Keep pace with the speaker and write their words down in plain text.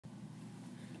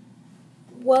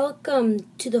Welcome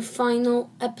to the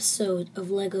final episode of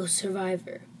LEGO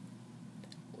Survivor.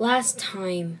 Last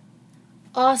time,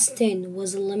 Austin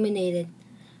was eliminated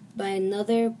by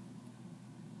another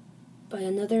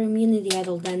immunity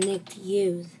idol that Nick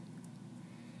used.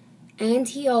 And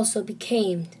he also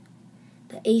became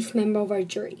the 8th member of our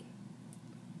jury.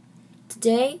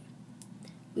 Today,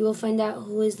 we will find out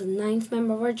who is the 9th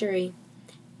member of our jury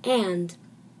and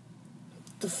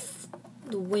the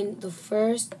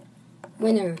first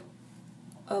winner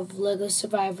of LEGO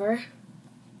Survivor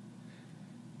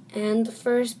and the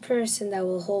first person that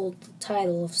will hold the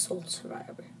title of Sole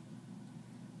Survivor.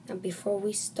 Now before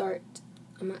we start,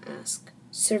 I'm going to ask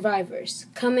survivors,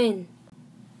 come in.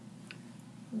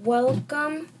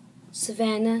 Welcome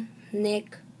Savannah,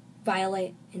 Nick,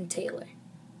 Violet, and Taylor.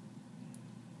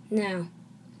 Now,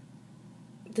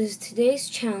 today's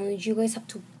challenge, you guys have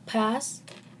to pass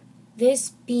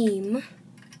this beam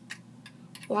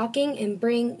walking and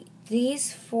bring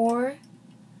these 4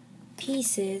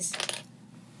 pieces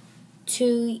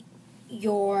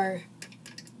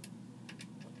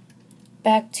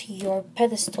back to your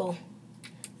pedestal.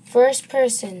 First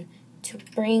person to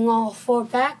bring all 4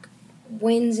 back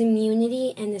wins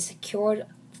immunity and is secured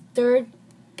third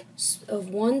of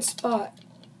 1 spot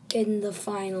in the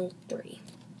final 3.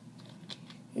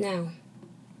 Now,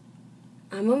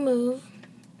 I'm going to move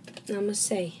and I'm going to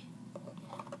say,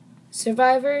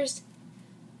 survivors,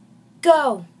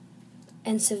 go!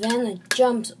 And Savannah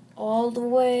jumps all the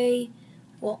way,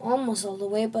 well, almost all the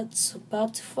way, but it's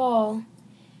about to fall.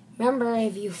 Remember,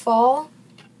 if you fall,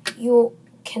 you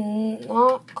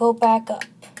cannot go back up.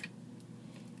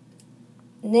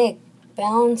 Nick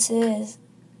bounces,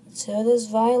 so does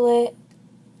Violet,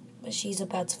 but she's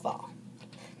about to fall.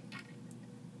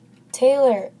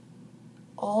 Taylor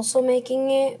also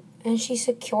making it, and she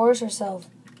secures herself.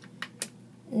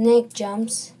 Nick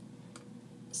jumps.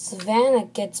 Savannah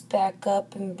gets back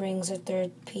up and brings her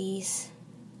 3rd piece.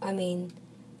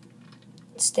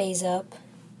 Stays up.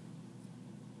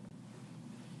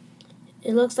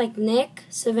 It looks like Nick,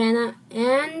 Savannah,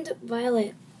 and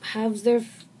Violet have their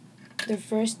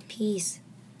first piece.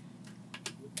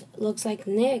 Looks like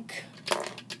Nick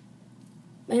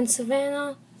and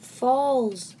Savannah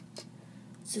falls.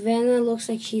 Savannah looks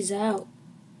like she's out.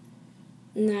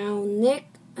 Now Nick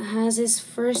has his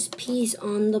first piece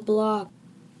on the block.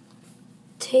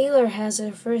 Taylor has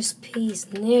her first piece.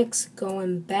 Nick's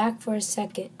going back for a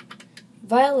second.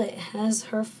 Violet has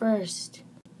her first.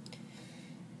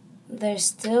 They're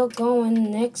still going.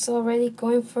 Nick's already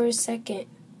going for a second.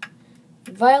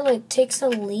 Violet takes a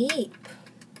leap.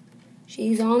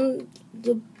 She's on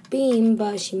the beam,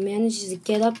 but she manages to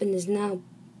get up and is now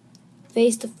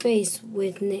face to face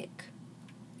with Nick.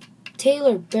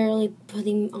 Taylor barely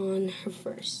putting on her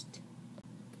first.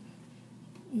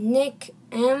 Nick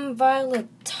and Violet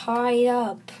tied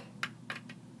up.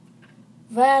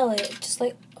 Violet just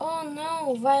like, oh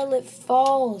no, Violet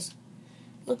falls.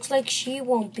 Looks like she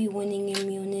won't be winning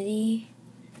immunity.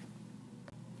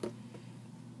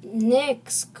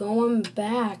 Nick's going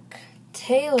back.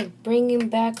 Taylor bringing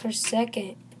back her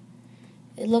second.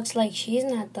 It looks like she's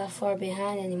not that far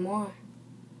behind anymore.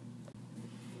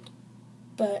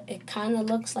 But it kind of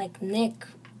looks like Nick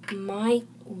might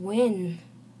win.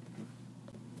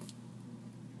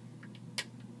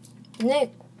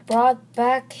 Nick brought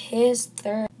back his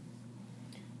 3rd.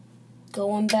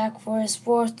 Going back for his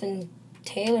 4th, and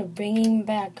Taylor bringing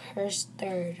back her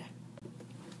 3rd.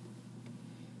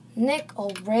 Nick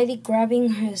already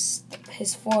grabbing his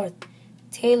 4th.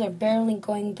 Taylor barely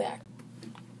going back.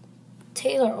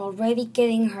 Taylor already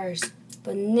getting hers,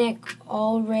 but Nick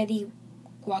already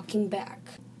walking back.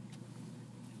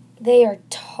 They are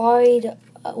tied,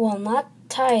 well, not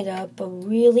tied up, but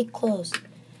really close.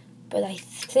 But I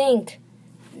think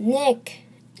Nick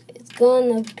is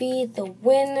gonna be the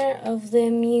winner of the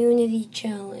immunity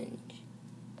challenge.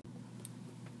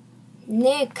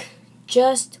 Nick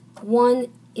just won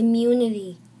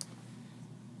immunity.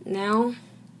 Now,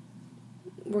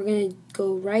 we're gonna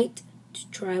go right to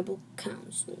Tribal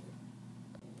Council.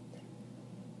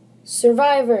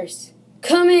 Survivors,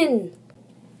 come in!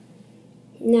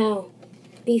 Now,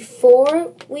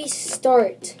 before we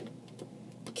start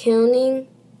counting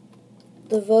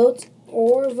the votes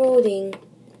or voting,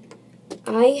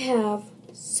 I have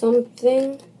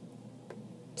something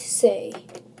to say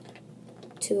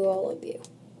to all of you.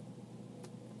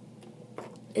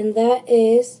 And that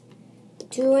is,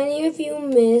 do any of you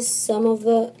miss some of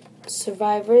the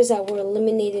survivors that were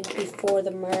eliminated before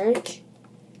the merge?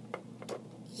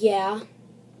 Yeah.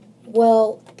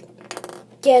 Well,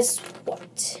 guess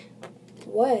what?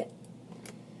 What?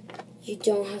 You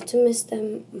don't have to miss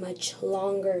them much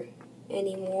longer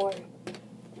anymore.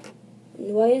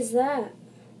 And why is that?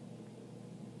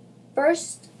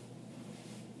 First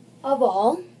of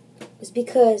all, is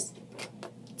because,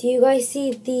 do you guys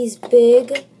see these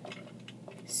big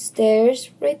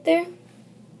stairs right there?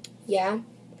 Yeah.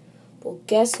 Well,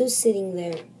 guess who's sitting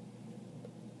there?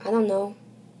 I don't know.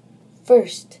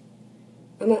 First,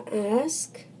 I'm gonna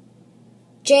ask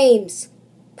James,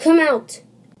 come out.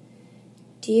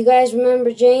 Do you guys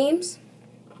remember James?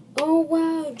 Oh,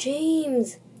 wow,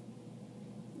 James.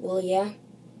 Well, yeah.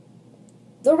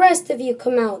 The rest of you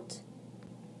come out.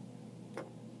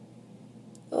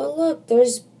 Oh, look,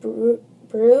 there's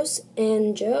Bruce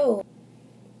and Joe.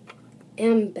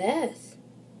 And Beth.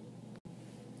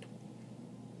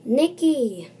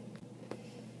 Nikki.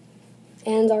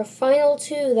 And our final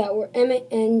two that were Emmett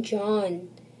and John.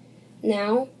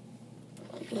 Now,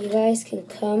 you guys can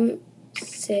come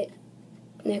sit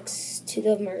next to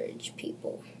the merge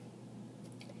people.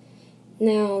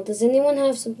 Now, does anyone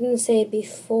have something to say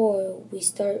before we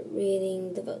start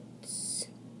reading the votes?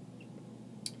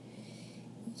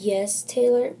 Yes,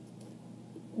 Taylor?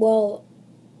 Well,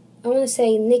 I want to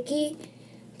say, Nikki,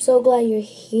 I'm so glad you're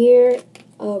here.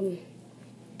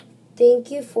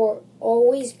 Thank you for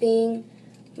always being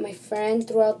my friend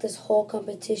throughout this whole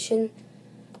competition.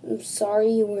 I'm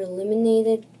sorry you were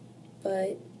eliminated,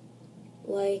 but,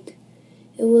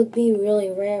 it would be really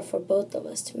rare for both of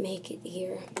us to make it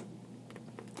here.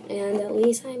 And at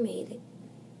least I made it.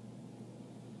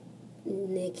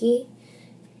 Nikki?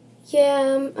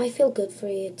 Yeah, I feel good for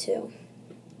you too.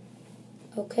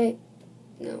 Okay,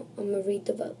 now I'm going to read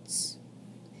the votes.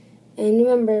 And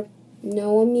remember,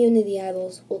 no immunity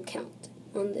idols will count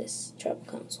on this tribal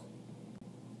council.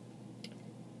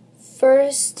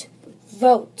 First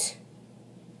vote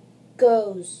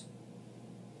goes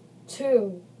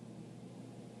to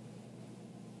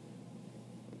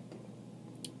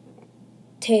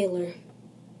Taylor.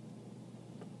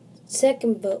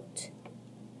 Second vote,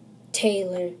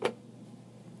 Taylor.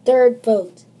 Third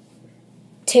vote,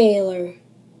 Taylor.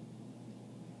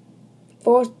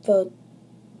 Fourth vote,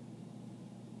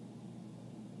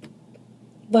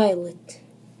 Violet.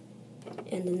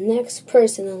 And the next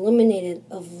person eliminated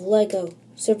of Lego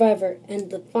Survivor and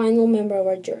the final member of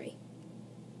our jury,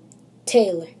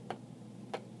 Taylor.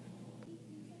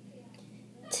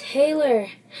 Taylor,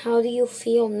 how do you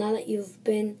feel now that you've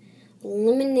been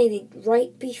eliminated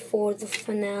right before the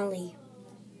finale?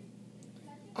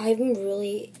 I'm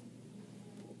really...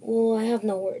 Well, I have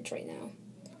no words right now.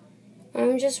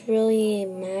 I'm just really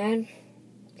mad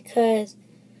because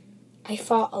I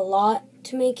fought a lot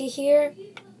to make it here.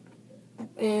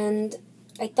 And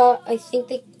I think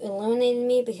they eliminated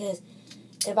me because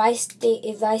if I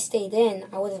stayed in,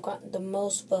 I would have gotten the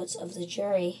most votes of the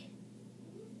jury.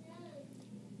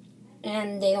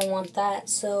 And they don't want that,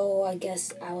 so I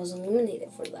guess I was eliminated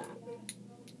for that.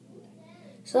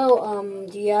 So,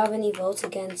 do you have any votes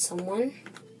against someone?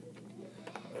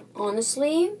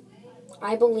 Honestly,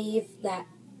 I believe that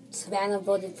Savannah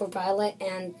voted for Violet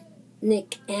and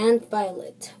Nick and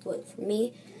Violet voted for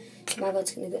me. So my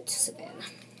vote's going to go to Savannah.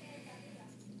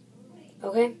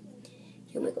 Okay?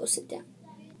 You may go sit down.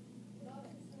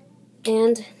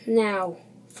 And now,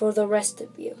 for the rest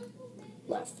of you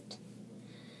left.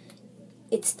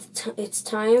 It's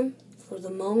time for the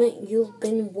moment you've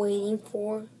been waiting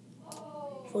for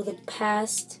the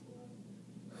past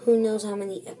who knows how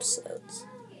many episodes.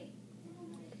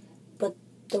 But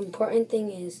the important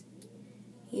thing is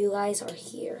you guys are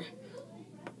here,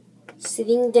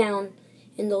 sitting down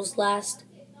in those last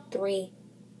 3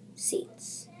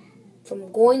 seats.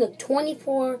 From going to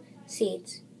 24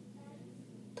 seats,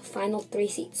 the final 3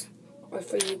 seats are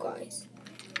for you guys.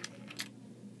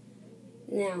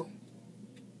 Now,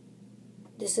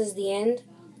 this is the end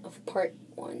of part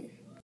 1.